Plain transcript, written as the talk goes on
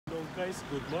guys,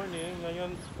 good morning.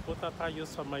 Ngayon punta tayo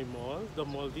sa my mall, the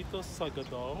mall dito sa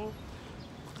Gadong.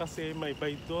 Kasi may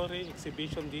Baiduri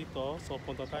exhibition dito. So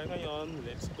punta tayo ngayon.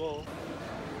 Let's go.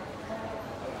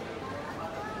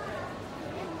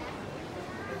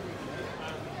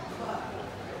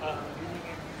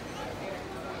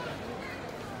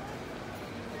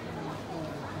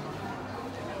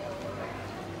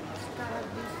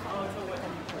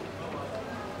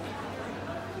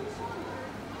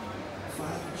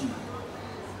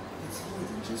 It's more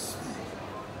than just speed.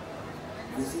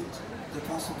 With it, the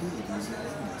possibilities are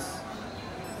endless.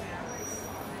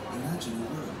 Imagine a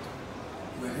world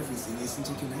where everything is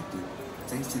interconnected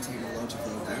thanks to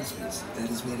technological advancements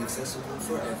that is made accessible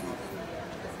for everyone.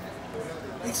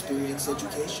 Experience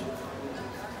education.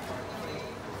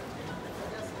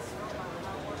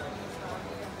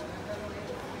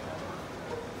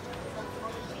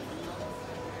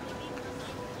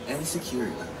 And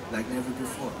security like never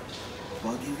before,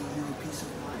 while giving you a peace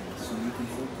of mind so you can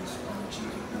focus on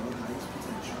achieving your highest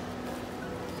potential.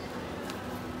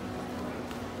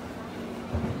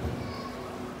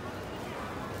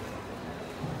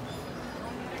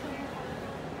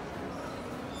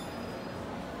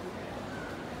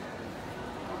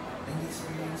 And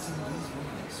experiencing these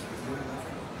moments with your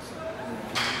loved ones.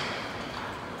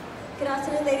 Good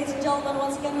afternoon, ladies and gentlemen.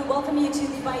 Once again, we welcome you to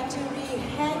the Baiduri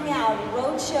Hangout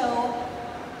Roadshow.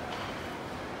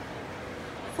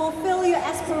 Fulfill your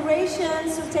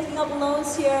aspirations of taking up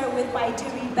loans here with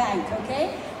Baiduri Bank,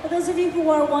 okay? For those of you who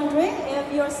are wondering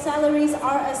if your salaries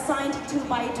are assigned to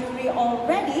Baiduri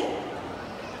already,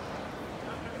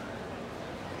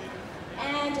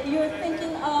 and you're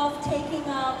thinking of taking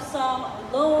up some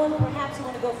loan, perhaps you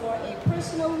want to go for a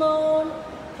personal loan,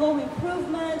 home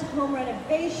improvement, home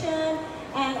renovation,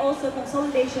 and also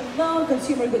consolidation loan,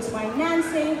 consumer goods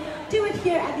financing. Do it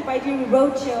here at the Baiduri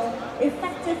Roadshow.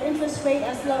 Effective interest rate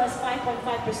as low as 5.5%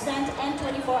 and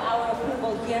 24-hour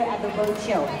approval here at the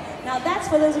Roadshow. Now that's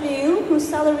for those of you whose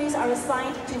salaries are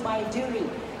assigned to Baiduri.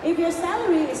 If your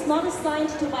salary is not assigned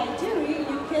to Baiduri,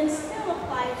 you can still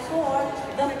apply for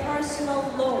the personal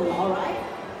loan, alright?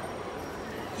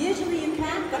 Usually you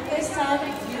can, but this time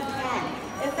you can.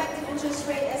 Effective interest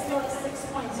rate as low as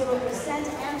 6.0%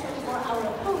 and 24-hour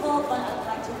approval, but I'd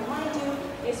like to remind you,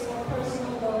 it's for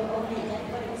personal loan only.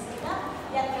 Everybody bisita,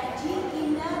 yang gaji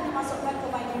ina dimasukkan ke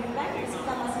Baiduri Bank,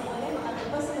 bisita masih boleh mengambil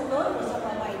personal loan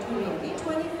bersama Baiduri. Okay,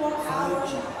 24-hour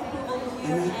approval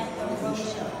here at the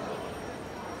Roadshow.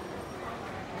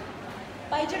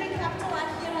 Baiduri Capital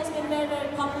Act here has been very, very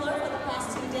popular for the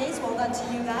past 2 days. Well done to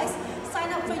you guys.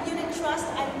 Sign up for Unit Trust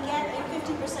and get a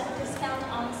 50% discount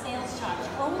on sales charge.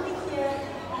 Only here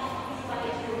at the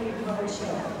Baiduri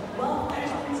Roadshow. Well,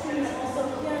 management team is also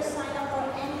here. Sign up for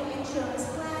any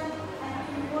insurance plan and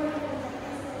be rewarded with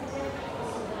an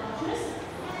instant vouchers.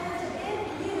 And if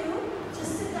you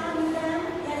just sit down with them,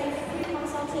 get a free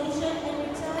consultation, in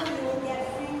return you will get a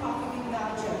free coffee bean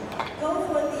voucher.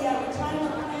 Go for the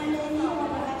retirement planning or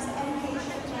perhaps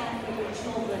education plan for your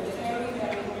children. Very,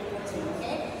 very important,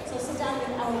 okay? So sit down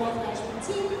with our wealth management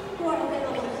team who are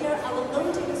available here. Our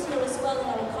loan team is here as well, and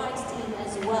our cards team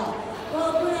as well.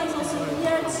 Well, Bruna is also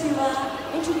here to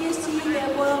introduce to you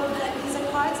their Royal Visa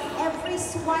cards. Every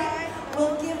swipe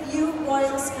will give you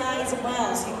Royal Skies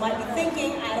Miles. You might be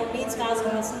thinking, I don't need Skies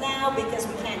Miles now because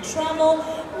we can't travel.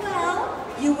 Well,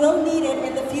 you will need it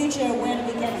in the future when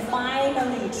we can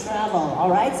finally travel,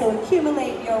 all right? So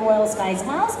accumulate your Royal Skies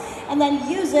Miles and then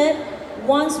use it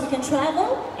once we can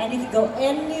travel, and you can go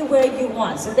anywhere you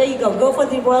want. So there you go. Go for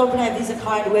the Royal Visa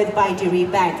card with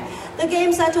Baiduri Bank. The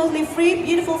games are totally free.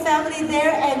 Beautiful family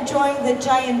there enjoying the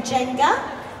giant Jenga.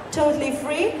 Totally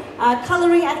free.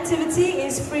 Coloring activity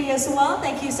is free as well.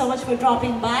 Thank you so much for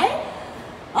dropping by.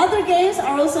 Other games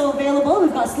are also available.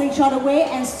 We've got Slingshot Away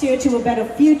and Steer to a Better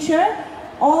Future.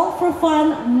 All for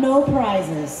fun, no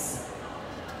prizes.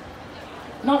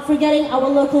 Not forgetting our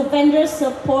local vendors,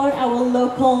 support our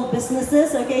local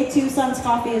businesses, okay? Two Sons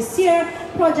Coffee is here,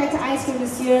 Project Ice Cream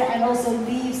is here, and also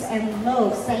Leaves and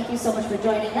Loaves. Thank you so much for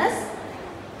joining us.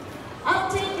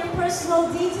 Update your personal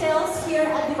details here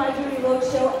at the Baiduri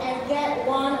Roadshow and get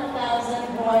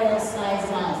 1,000 Royal Skies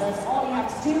Miles. That's all you have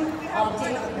to do.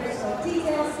 Update your personal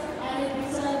details, and in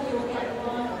return, you will get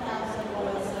 1,000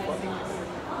 Royal Skies Miles.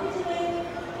 I'll be doing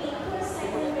a quick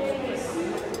segment very, very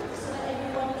soon, so that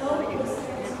everyone knows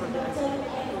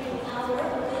every hour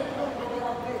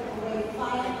with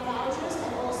fire vouchers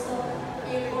and also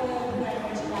a Royal Brand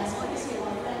merchandise. Obviously,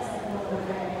 our friends at the Royal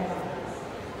Brand merchandise.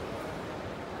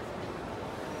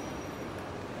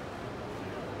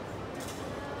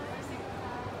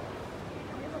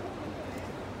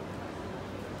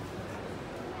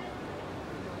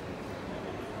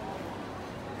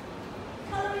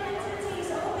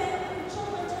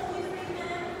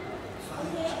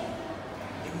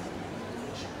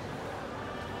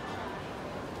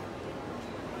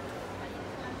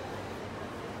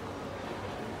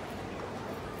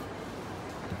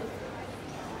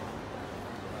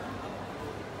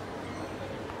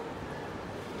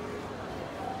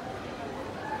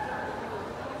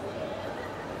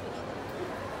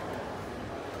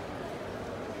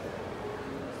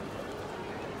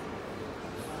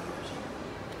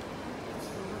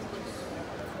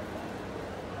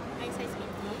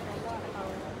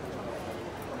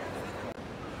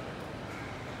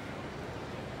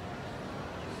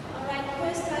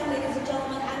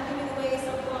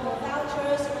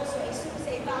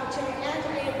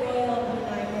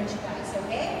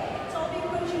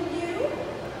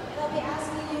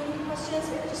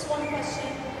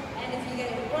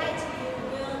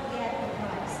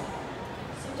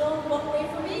 don't walk away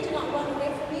from me. Do not run away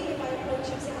from me. If I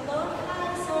approach you, say hello. Hi,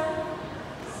 sir.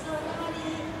 Sir,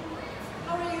 honey.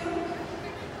 How are you?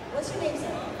 What's your name,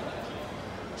 sir?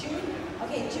 June?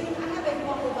 Okay, June, I have a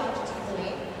waffle voucher to give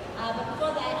away. But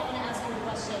before that, I want to ask you a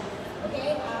question.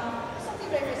 Okay?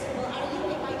 Something very, very simple. Are you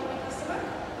a Baiduri customer?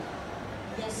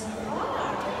 Yes, you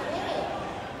are. Okay.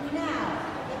 Now,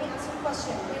 let me ask you a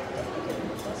question.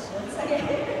 Questions. Okay.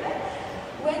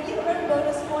 When you earn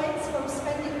bonus points from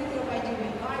spending with your Baiduri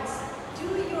cards, do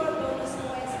your bonus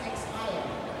points expire?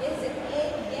 Is it A,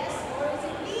 yes, or is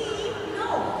it B, no?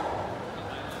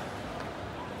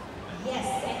 Yes,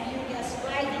 and you guessed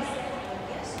right. He said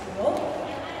yes, no.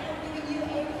 And I am giving you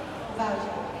a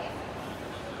voucher, okay?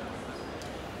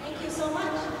 Thank you so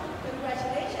much.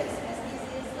 Congratulations. As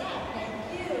easy as that. Thank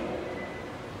you.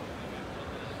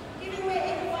 Giving away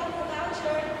a waffle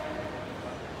voucher.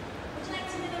 Would you like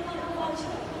to win a waffle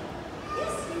voucher?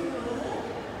 Yes, you would.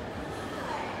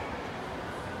 Hi.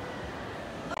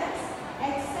 Yes,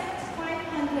 accept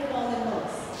 $500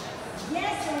 notes.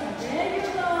 Yes, and there you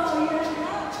go. You're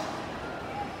up.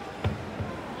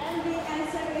 And the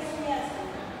answer is yes.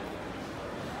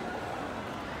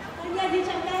 Kanya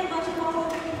diucapkan voucher waffle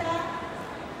untuk kita.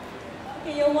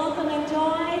 Okay, you're welcome.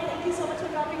 Enjoy. Thank you so much for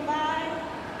dropping by.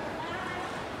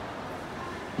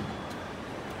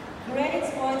 Great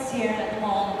sports here at the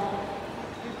mall.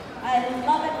 I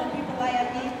love it when people lie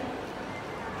at me.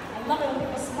 I love it when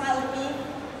people smile at me.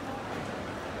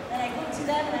 Then I go to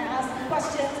them and I ask them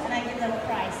questions and I give them a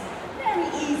prize. Very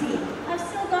easy. I've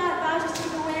still got vouchers to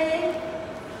give away.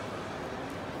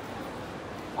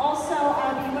 Also,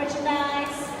 the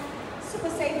merchandise,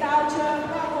 Super Safe voucher,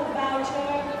 Bravo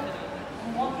voucher.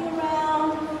 I'm walking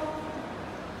around.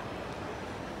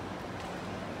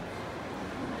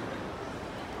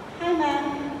 Hi, ma'am.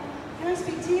 Can I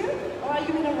speak to you? Or are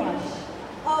you in a rush?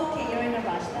 Okay, you're in a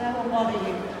rush. Then I won't bother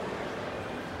you.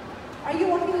 Are you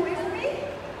walking away from me?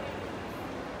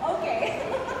 Okay.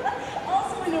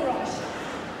 Also in a rush.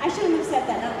 I shouldn't have said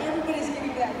that. Now everybody's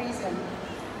giving that reason.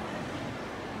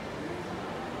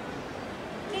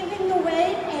 Giving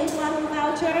away a waffle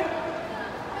voucher.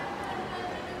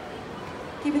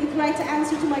 Give me the correct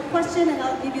answer to my question and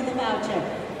I'll give you the voucher.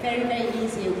 Very, very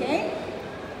easy, okay?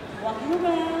 Walking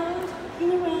around,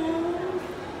 walking around.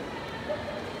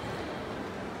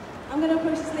 I'm going to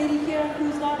approach this lady here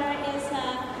whose daughter is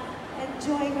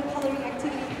enjoying her coloring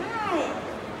activity. Hi!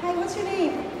 Hi, what's your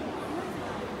name?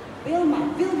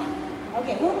 Vilma. Vilma.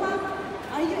 Okay, Vilma,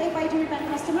 are you a Baiduri Bank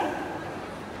customer?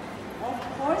 Of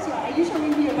course you are. Are you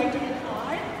showing me your Baiduri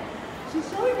card? She's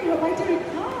showing me her Baiduri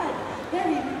card.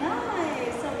 Very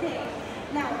nice. Okay.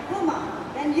 Now, Vilma,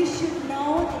 then you should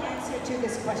know the answer to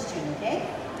this question, okay?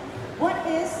 What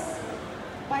is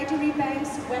Baiduri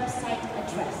Bank's website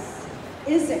address?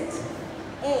 Is it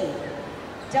A,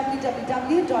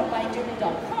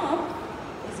 www.baiduri.com?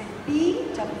 Is it B,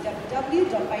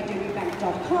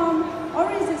 www.baiduribank.com?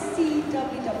 Or is it C,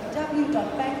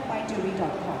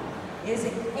 www.bankbaiduri.com? Is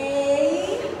it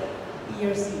A, B,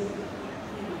 or C?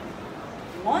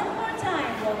 One more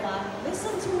time, Roma.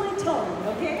 Listen to my tone,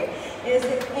 okay? Is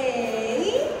it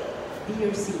A, B,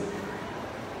 or C?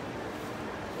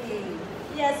 A.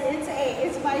 Yes, it's A.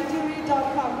 It's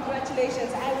baiduri.com.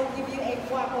 Congratulations. I will give you a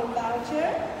waffle voucher.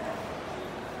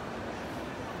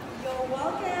 You're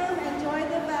welcome. Enjoy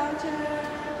the voucher.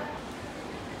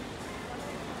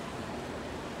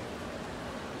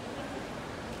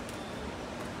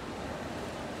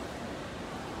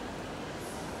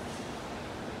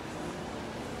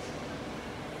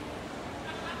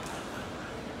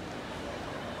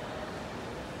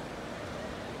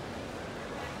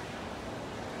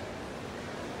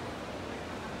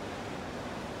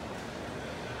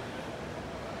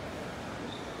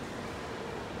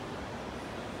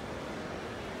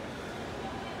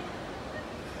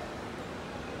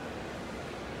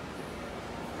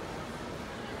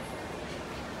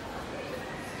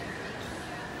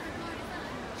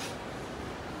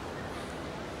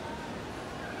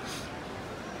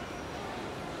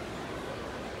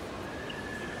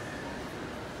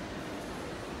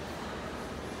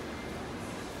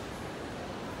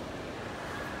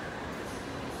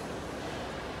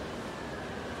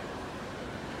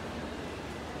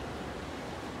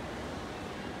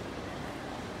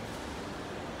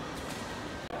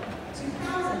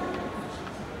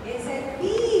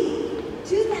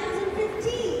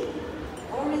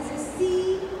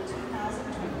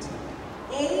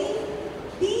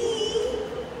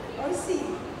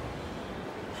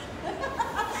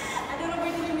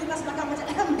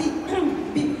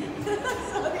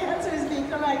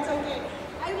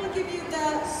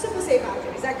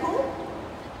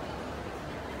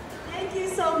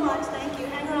 much. Thank you.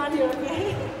 Hang around here,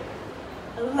 okay?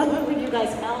 I love it when you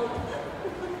guys help.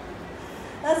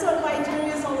 That's what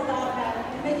Baiduri is all about, man.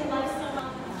 You make it life so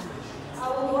much. I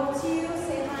will go up to you,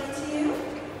 say hi to you,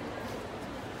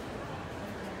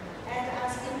 and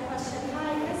ask you a question.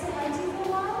 Hi, can I say hi to you for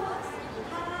a while?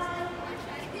 Hi.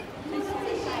 You don't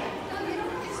be shy. You don't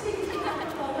have to speak to me on the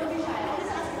phone. Don't be shy. I'll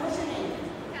just ask you, what's your name?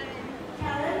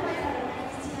 Karen. Hi, Karen.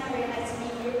 Nice to Tina. Very nice to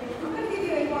meet you. I'm going to give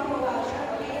you a combo voucher,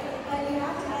 okay? But you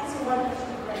have to answer one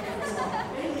question correctly as well.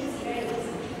 Very easy, very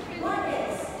easy. What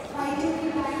is Baiduri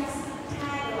Bank's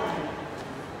tagline?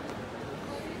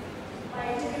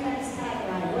 Baiduri Bank's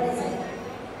tagline. What is it?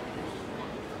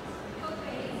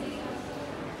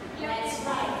 That's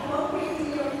right.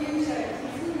 Co-creating your future.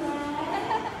 Easy,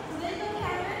 right? So there you go,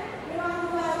 Karen. You're on the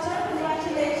voucher.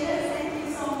 Congratulations. Thank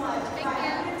you so much. Bye.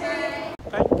 Have a good day.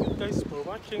 Thank you guys for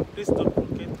watching. Please don't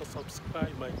forget to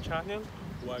subscribe my channel,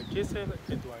 Giselle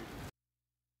Edward.